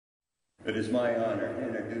It is my honor to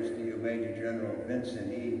introduce to you Major General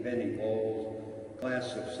Vincent E. Vinny Boles,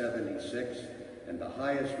 class of '76, and the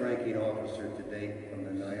highest ranking officer to date from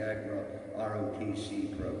the Niagara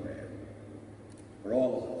ROTC program. For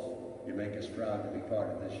all of us, you make us proud to be part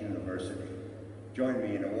of this university. Join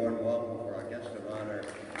me in a warm welcome for our guest of honor,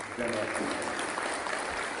 General Vincent.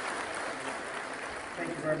 Thank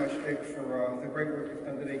you very much, Dick, for the great work you've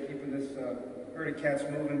done today, keeping this herd of cats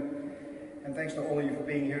moving. And thanks to all of you for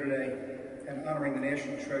being here today and honoring the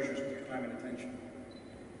national treasures with your time and attention.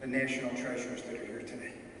 The national treasures that are here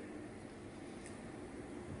today.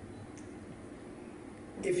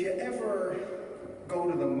 If you ever go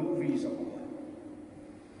to the movies a lot,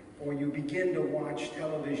 or you begin to watch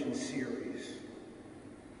television series,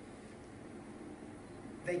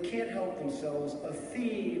 they can't help themselves. A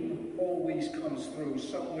theme always comes through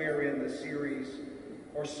somewhere in the series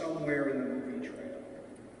or somewhere in the movie trailer.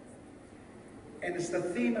 And it's the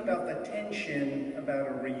theme about the tension about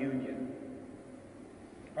a reunion.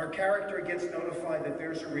 Our character gets notified that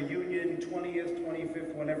there's a reunion, 20th,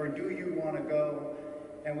 25th, whenever. Do you want to go?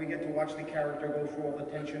 And we get to watch the character go through all the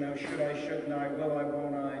tension. Now, should I, shouldn't I, will I,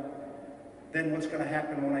 won't I? Then what's going to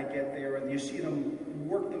happen when I get there? And you see them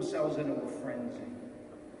work themselves into a frenzy.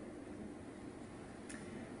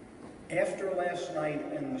 After last night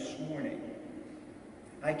and this morning,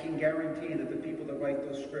 I can guarantee that the people that write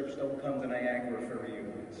those scripts don't come to Niagara for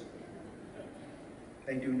reunions.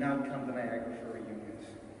 They do not come to Niagara for reunions.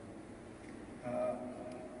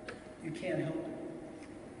 You can't help it.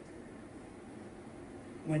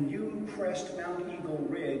 When you crest Mount Eagle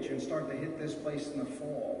Ridge and start to hit this place in the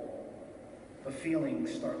fall, the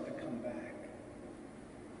feelings start to come back.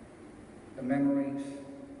 The memories,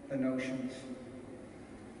 the notions.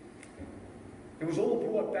 It was all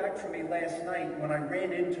brought back for me last night when I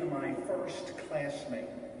ran into my first classmate.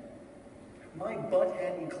 My butt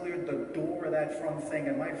hadn't cleared the door of that front thing,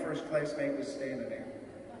 and my first classmate was standing there.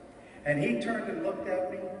 And he turned and looked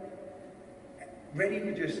at me, ready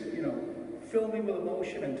to just, fill me with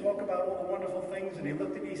emotion and talk about all the wonderful things. And he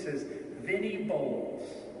looked at me and says, "Vinny Boles,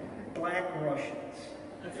 Black Russians."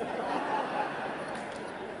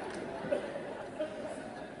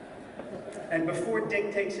 And before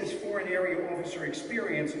Dick takes his foreign area officer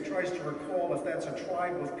experience and tries to recall if that's a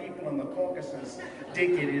tribe of people in the Caucasus, Dick,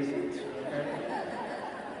 it isn't.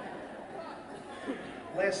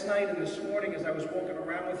 Last night and this morning, as I was walking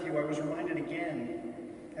around with you, I was reminded again,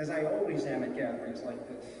 as I always am at gatherings like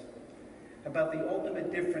this, about the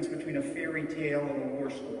ultimate difference between a fairy tale and a war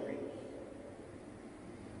story.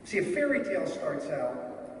 See, a fairy tale starts out,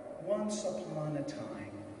 once upon a time.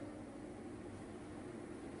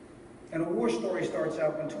 And a war story starts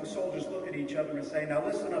out when two soldiers look at each other and say, "Now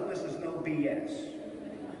listen up, this is no BS."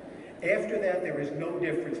 After that, there is no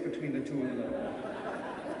difference between the two of them.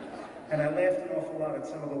 And I laughed an awful lot at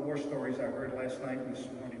some of the war stories I heard last night and this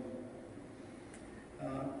morning.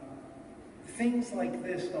 Things like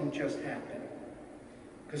this don't just happen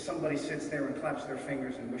because somebody sits there and claps their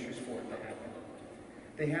fingers and wishes for it to happen.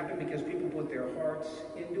 They happen because people put their hearts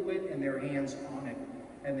into it and their hands on it,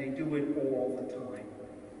 and they do it all the time.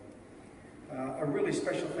 A really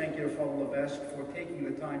special thank you to Father Levesque for taking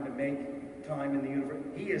the time to make time in the university.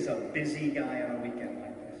 He is a busy guy on a weekend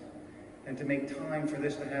like this. And to make time for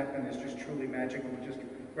this to happen is just truly magical, just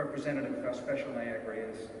representative of how special Niagara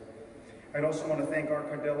is. I'd also want to thank Art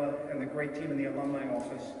Cardilla and the great team in the alumni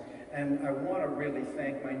office. And I want to really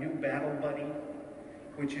thank my new battle buddy,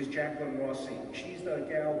 which is Jacqueline Rossi. She's the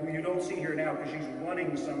gal who you don't see here now because she's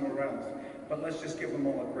running somewhere else. But let's just give them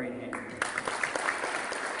all a great hand.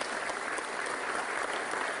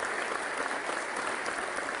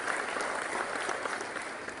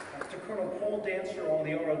 Colonel Paul Dancer on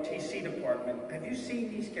the ROTC department. Have you seen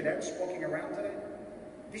these cadets walking around today?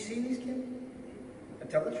 Have you seen these kids?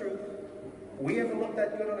 Tell the truth. We ever look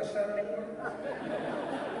that good on a Saturday morning?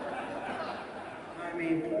 I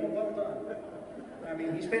mean, Paul, well done. I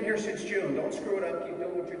mean, he's been here since June. Don't screw it up. Keep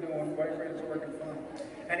doing what you're doing. It's working fine.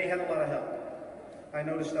 And he had a lot of help. I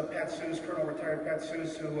noticed Pat Seuss, Colonel retired Pat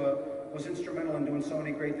Seuss, who was instrumental in doing so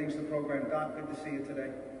many great things to the program. Doc, good to see you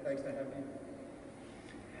today. Thanks to have you.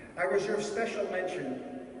 I reserve special mention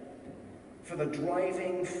for the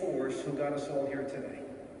driving force who got us all here today.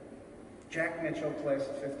 Jack Mitchell, class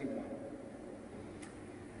of '51.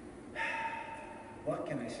 What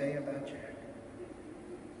can I say about Jack?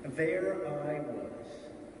 There I was,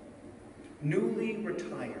 newly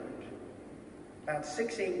retired, about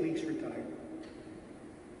 6-8 weeks retired.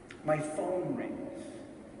 My phone rings.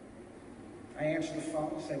 I answer the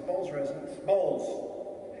phone and say, "Boles residence."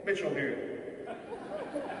 "Boles, Mitchell here."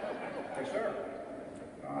 "Yes, sir."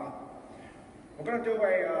 We're going to do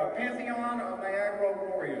a Pantheon of Niagara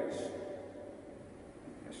Warriors.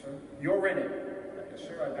 Yes, sir. You're in it. Yes,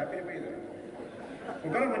 sir. I'm happy to be there.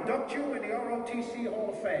 We're going to induct you in the ROTC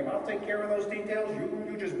Hall of Fame. I'll take care of those details.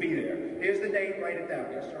 You just be there. Here's the date. Write it down.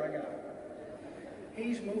 Yes, sir. I got it.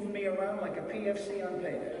 He's moving me around like a PFC on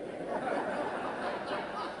payday.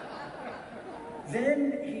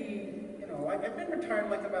 Then he, I've been retired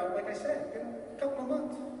like I said, a couple of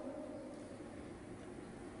months.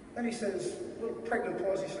 Then he says, a little pregnant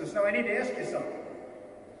pause, he says, "Now I need to ask you something."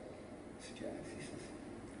 I said, "Jack," he says,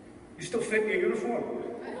 "you still fit in your uniform?"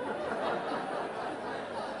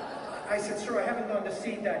 I said, "Sir, I haven't gone to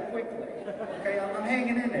seed that quickly. Okay, I'm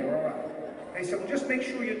hanging in there, all right." He said, "Well, just make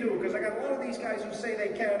sure you do, because I got a lot of these guys who say they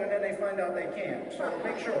can and then they find out they can't. So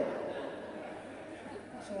make sure."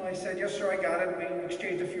 So I said, "Yes, sir, I got it." We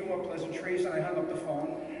exchanged a few more pleasantries, and I hung up the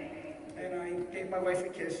phone. And I gave my wife a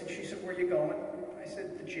kiss, and she said, "Where are you going?" I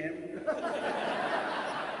said, "The gym."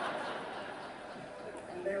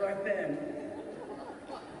 And there I've been.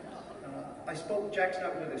 Jack's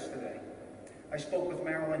not with us today. I spoke with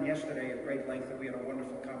Marilyn yesterday at great length, and we had a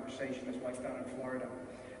wonderful conversation, his wife down in Florida.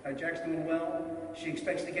 Jack's doing well. She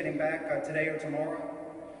expects to get him back today or tomorrow.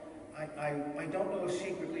 I don't know if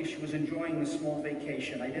secretly she was enjoying the small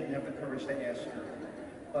vacation. I didn't have the courage to ask her.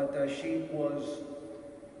 But she was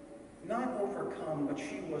not overcome, but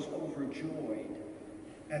she was overjoyed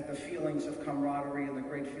at the feelings of camaraderie and the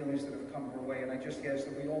great feelings that have come her way. And I just ask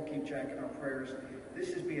that we all keep Jack in our prayers.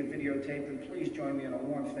 This is being videotaped, and please join me in a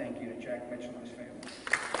warm thank you to Jack Mitchell and his family.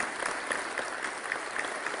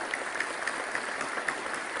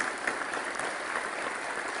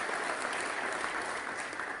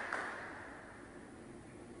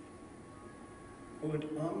 Ut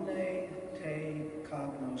omne te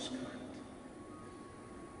cognoscant.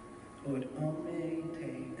 Ut omne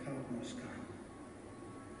te cognoscant.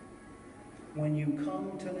 When you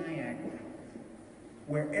come to Niagara,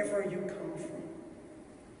 wherever you come from,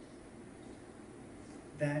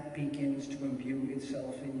 that begins to imbue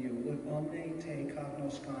itself in you. Ut omne te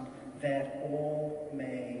cognoscant, that all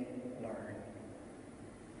may learn.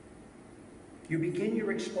 You begin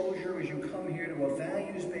your exposure as you come here to a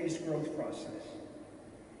values-based growth process.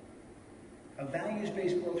 A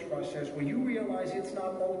values-based growth process where you realize it's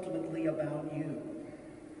not ultimately about you,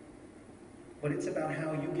 but it's about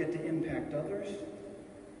how you get to impact others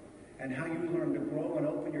and how you learn to grow and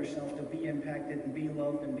open yourself to be impacted and be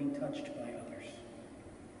loved and be touched by others.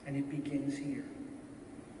 And it begins here.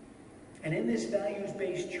 And in this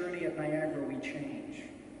values-based journey at Niagara, we change.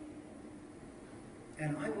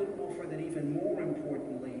 And I would offer that even more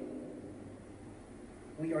importantly,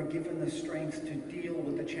 we are given the strength to deal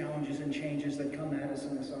with the challenges and changes that come at us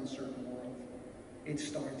in this uncertain world. It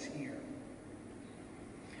starts here.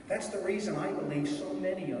 That's the reason I believe so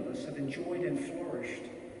many of us have enjoyed and flourished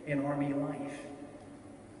in Army life.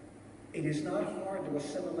 It is not hard to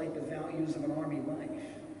assimilate the values of an Army life.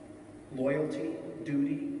 Loyalty,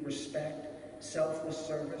 duty, respect, selfless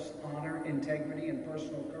service, honor, integrity, and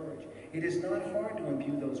personal courage. It is not hard to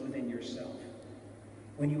imbue those within yourself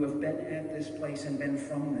when you have been at this place and been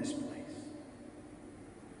from this place.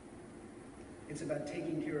 It's about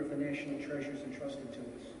taking care of the national treasures entrusted to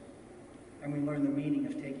us. And we learn the meaning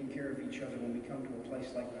of taking care of each other when we come to a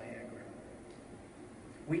place like Niagara.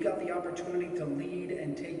 We got the opportunity to lead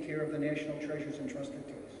and take care of the national treasures entrusted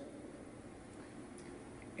to us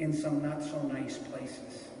in some not so nice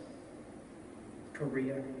places.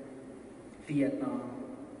 Korea, Vietnam,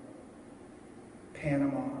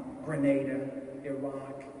 Panama, Grenada,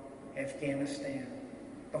 Iraq, Afghanistan,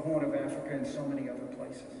 the Horn of Africa, and so many other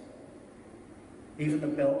places. Even the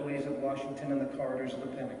beltways of Washington and the corridors of the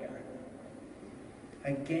Pentagon.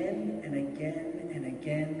 Again and again and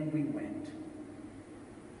again we went.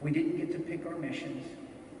 We didn't get to pick our missions.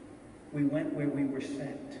 We went where we were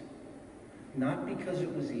sent. Not because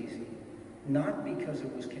it was easy, not because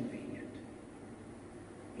it was convenient,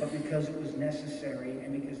 but because it was necessary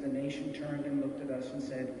and because the nation turned and looked at us and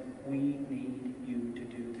said, "We need you to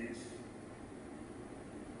do this."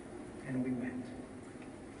 And we went.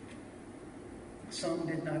 Some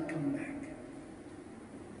did not come back.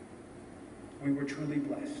 We were truly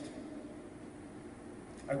blessed.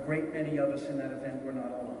 A great many of us in that event were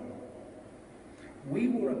not alone. We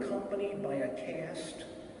were accompanied by a cast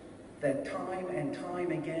that time and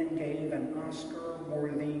time again gave an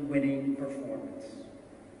Oscar-worthy winning performance.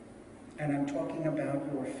 And I'm talking about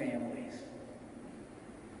your families.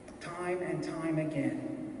 Time and time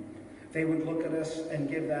again, they would look at us and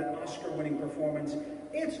give that Oscar-winning performance.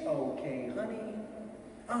 "It's okay, honey.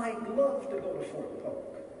 I'd love to go to Fort Polk.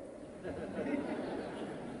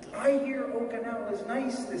 I hear Okinawa is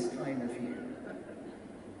nice this time of year.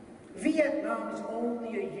 Vietnam's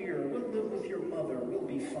only a year. We'll live with your mother. We'll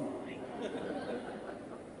be fine.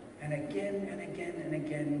 And again and again and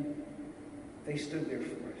again, they stood there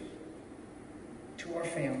for us. To our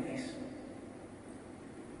families,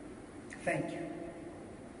 thank you.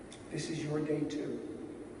 This is your day too.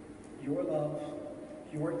 Your love,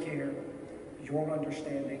 your care, your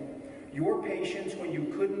understanding, your patience when you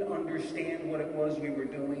couldn't understand what it was we were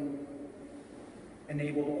doing,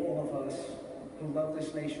 enabled all of us who love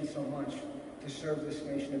this nation so much to serve this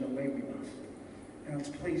nation in the way we must. And let's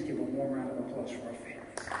please give a warm round of applause for our families.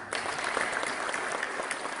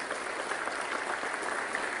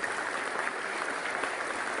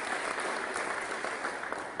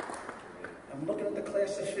 I'm looking at the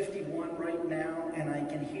class of 51 right now, and I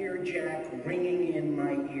can hear Jack ringing in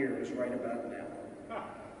my ears right about now.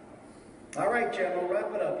 All right, General,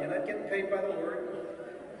 wrap it up. You're not getting paid by the word.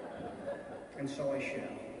 And so I shall.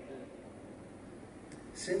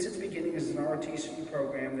 Since its beginning as an ROTC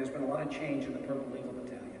program, there's been a lot of change in the Purple Eagle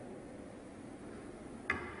Battalion.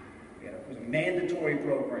 It was a mandatory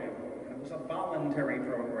program, and it was a voluntary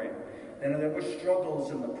program. Then there were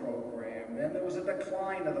struggles in the program. Then there was a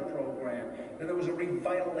decline of the program. Then there was a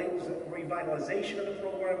revitalization of the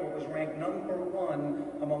program, where it was ranked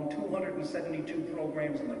 #1 among 272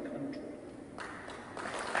 programs in the country.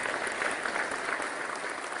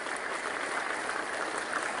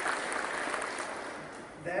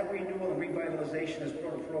 That renewal and revitalization has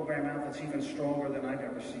brought a program out that's even stronger than I've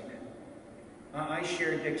ever seen it. I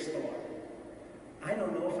share Dick's thought. I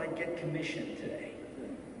don't know if I'd get commissioned today.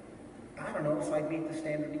 I don't know if I'd meet the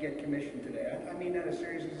standard to get commissioned today. I mean that as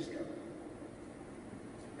serious as it's come.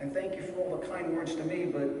 And thank you for all the kind words to me,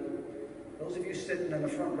 but those of you sitting in the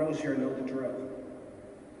front rows here know the drill.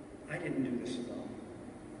 I didn't do this alone.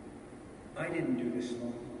 I didn't do this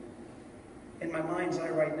alone. In my mind's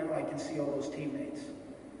eye right now, I can see all those teammates.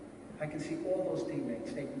 I can see all those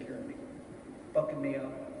teammates taking care of me, bucking me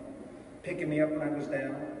up, picking me up when I was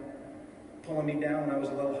down, pulling me down when I was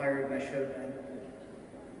a little higher than I should have been,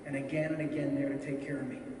 and again there to take care of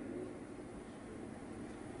me.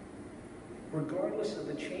 Regardless of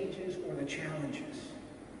the changes or the challenges,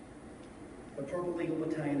 the Purple Eagle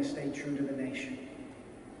Battalion has stayed true to the nation.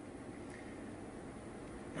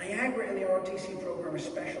 Niagara and the ROTC program are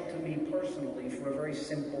special to me personally for a very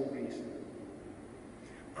simple reason.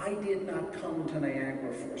 I did not come to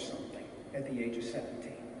Niagara for something at the age of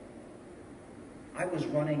 17. I was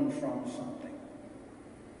running from something.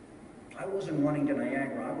 I wasn't running to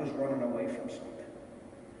Niagara, I was running away from something.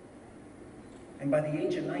 And by the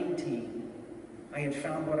age of 19, I had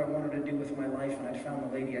found what I wanted to do with my life, and I'd found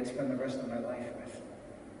the lady I'd spend the rest of my life with.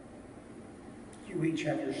 You each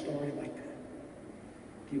have your story like that.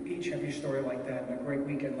 You each have your story like that, and a great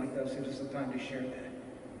weekend like this gives us the time to share that.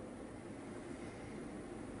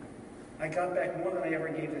 I got back more than I ever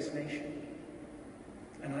gave this nation,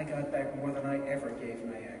 and I got back more than I ever gave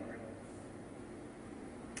Niagara.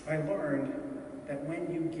 I learned that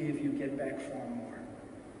when you give, you get back far more.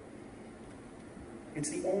 It's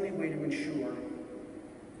the only way to ensure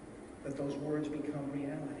that those words become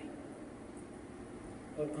reality.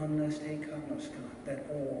 But unless they cognoscant, that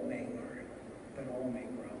all may learn, that all may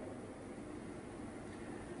grow.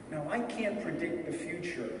 Now, I can't predict the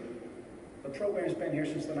future. The program's been here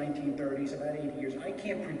since the 1930s, about 80 years. I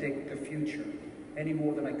can't predict the future any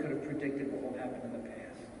more than I could have predicted what will happen in the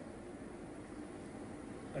past.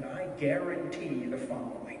 But I guarantee the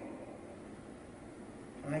following.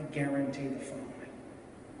 I guarantee the following.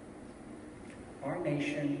 Our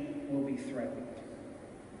nation will be threatened.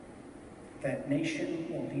 That nation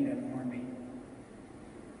will need an army.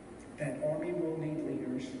 That army will need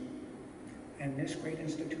leaders. And this great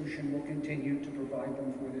institution will continue to provide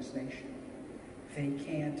them for this nation. They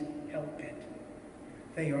can't help it.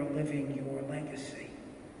 They are living your legacy.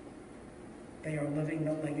 They are living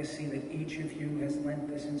the legacy that each of you has lent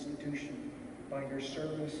this institution by your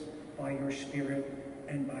service, by your spirit,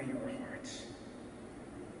 and by your hearts.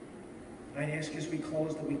 I'd ask as we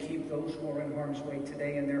close that we keep those who are in harm's way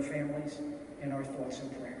today and their families in our thoughts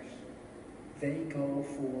and prayers. They go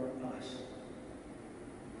for us.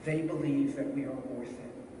 They believe that we are worth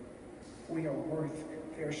it. We are worth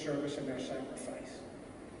their service and their sacrifice.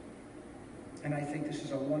 And I think this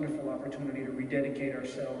is a wonderful opportunity to rededicate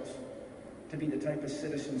ourselves to be the type of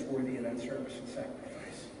citizens worthy of that service and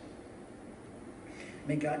sacrifice.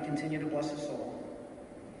 May God continue to bless us all.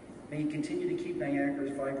 May He continue to keep Niagara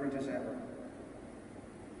as vibrant as ever.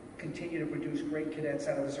 Continue to produce great cadets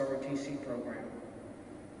out of this ROTC program.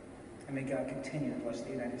 And may God continue to bless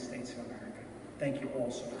the United States of America. Thank you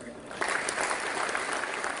all so very much.